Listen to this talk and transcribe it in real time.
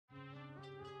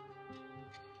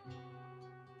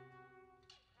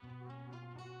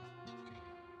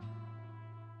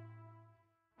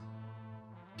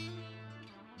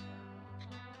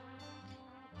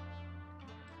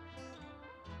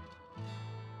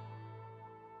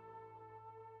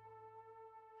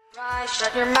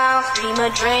Shut your mouth, dream a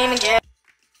dream and get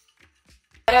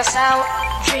us out.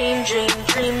 Dream, dream,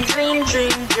 dream, dream,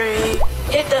 dream, dream.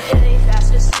 Hit the hay,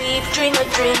 fast asleep. Dream a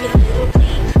dream and little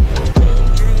dream.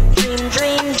 Dream,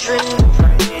 dream, dream, dream,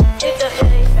 dream. Hit the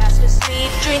hay, fast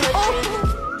asleep. Dream a dream.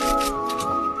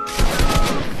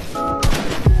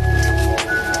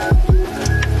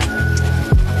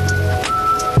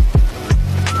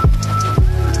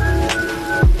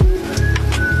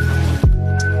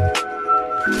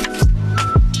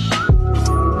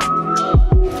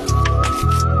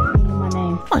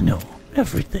 I know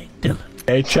everything, Dylan.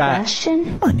 Hey, chat.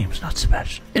 Sebastian? My name's not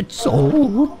Sebastian. It's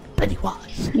old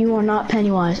Pennywise. You are not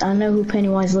Pennywise. I know who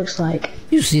Pennywise looks like.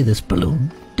 You see this balloon,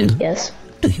 Dylan? Yes.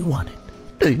 Do you want it?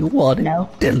 Do you want it? No.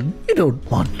 Dylan, you don't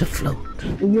want to float.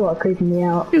 You are creeping me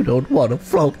out. You don't want to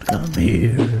float. Come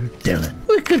here, Dylan.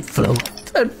 We can float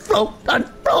and float and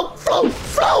float, float,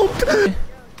 float.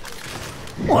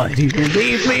 Why do you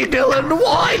leave me, Dylan?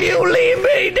 Why do you leave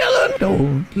me, Dylan?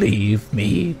 Don't leave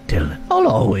me, Dylan. I'll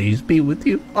always be with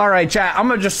you. Alright, chat, I'm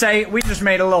gonna just say, we just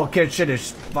made a little kid shit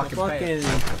is fucking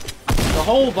The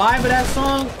whole vibe of that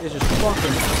song is just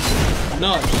fucking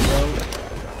nuts, bro.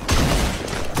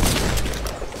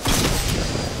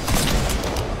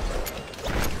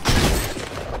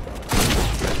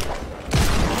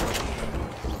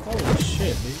 Holy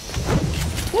shit, dude.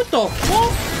 What the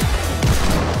fuck?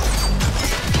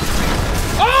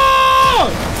 Oh!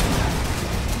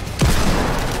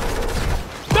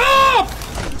 Stop!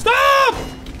 Stop!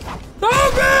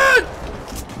 Stop it!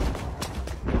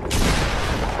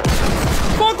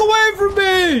 Fuck away from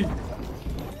me!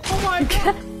 Oh my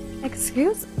god.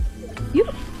 Excuse? You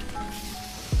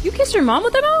kissed your mom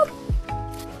with that mouth?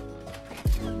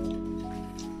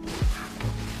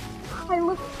 I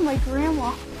looked at my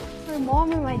grandma. My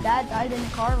mom and my dad died in a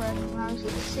car wreck when I was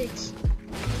like 6.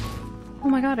 Oh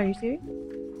my god, are you serious?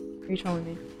 Are you trolling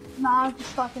me? Nah, I'm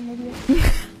just fucking idiot. Oh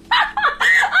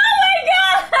my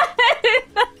god!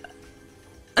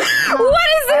 What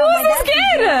is it? Who's this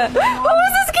kid?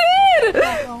 Who's this kid?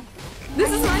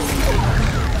 This is my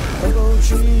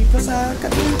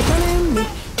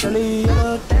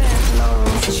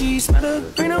She smelled a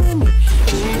green on me.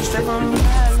 She straight from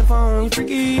the phone.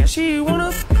 Freaky, yeah, she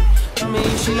wanna. I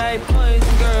mean, she like boys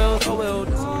and girls. Oh well.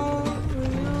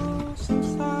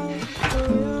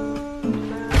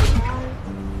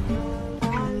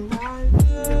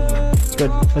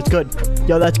 That's good.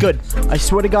 Yo, that's good. I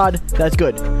swear to God, that's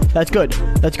good. That's good.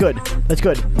 That's good. That's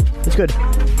good. That's good.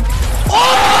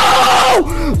 Oh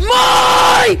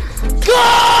my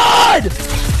God!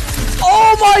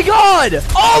 Oh my God!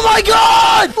 Oh my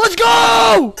God! Let's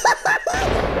go!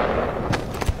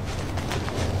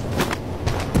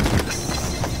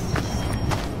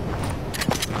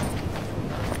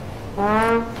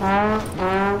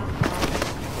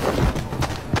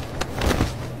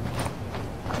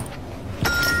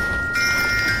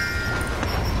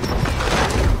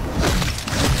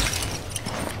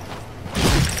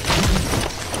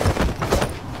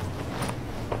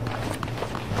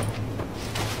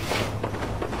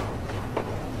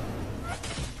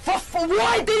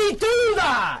 Why did he do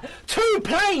that? 2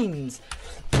 planes!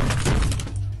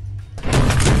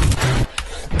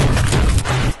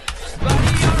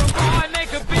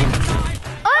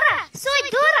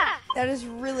 That is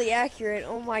really accurate.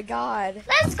 Oh my god.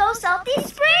 Let's go Salty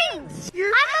Springs.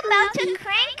 I'm about to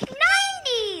crank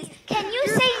 90s. Can you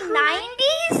say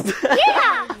 90s?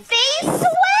 Yeah, face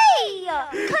away.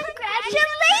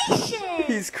 Congratulations.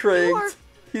 He's cranked.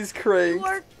 He's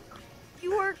cranked.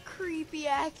 You are creepy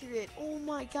accurate. Oh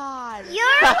my god.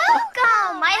 You're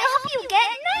welcome. I hope you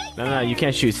get 90s. No, you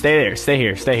can't shoot. Stay there. Stay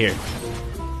here. Stay here.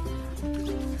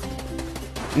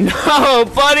 No,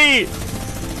 buddy.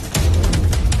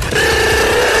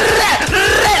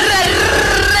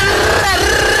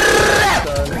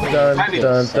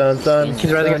 Dun, dun, dun.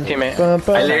 He's rather good teammate.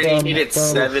 I literally needed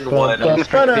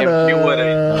 7-1. You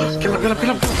wouldn't. Kill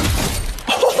him.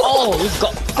 Oh, he's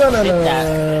got. Dun, dun,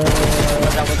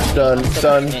 dun,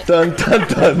 dun, dun,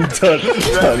 dun,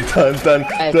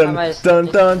 dun,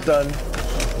 dun, dun.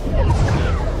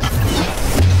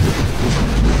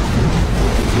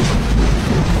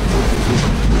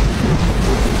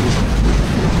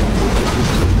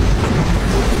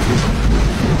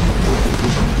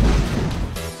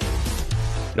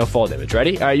 No fall damage.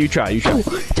 Ready? Alright, you try. Oh,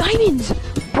 diamonds!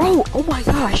 Bro, oh my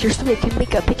gosh, there's somebody can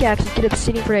make a pickaxe and get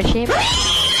obsidian for that champ.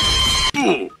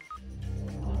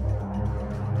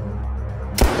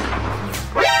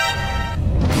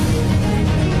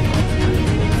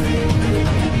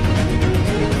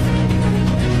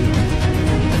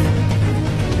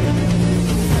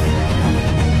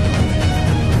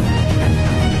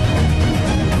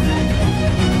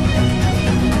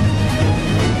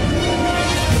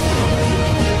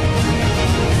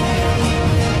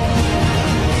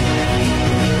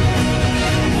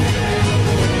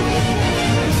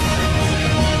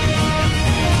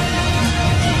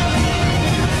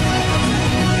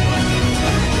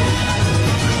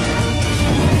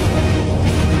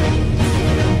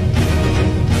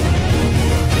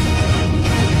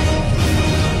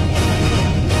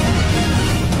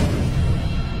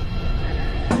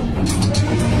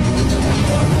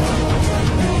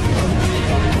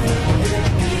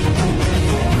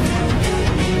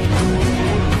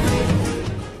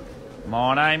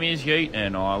 is Yeet,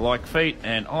 and I like feet,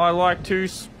 and I like to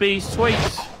be sweet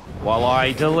while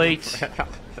I delete.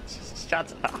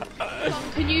 Shut up.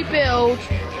 Can you build?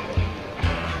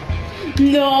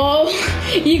 No,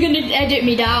 you're gonna edit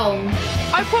me down.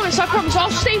 I promise, I'll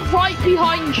stay right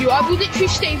behind you. I will literally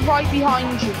stay right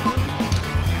behind you.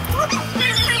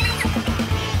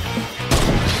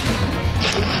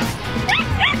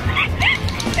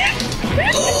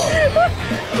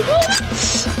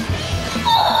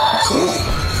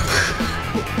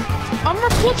 I'm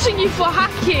reporting you for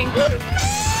hacking.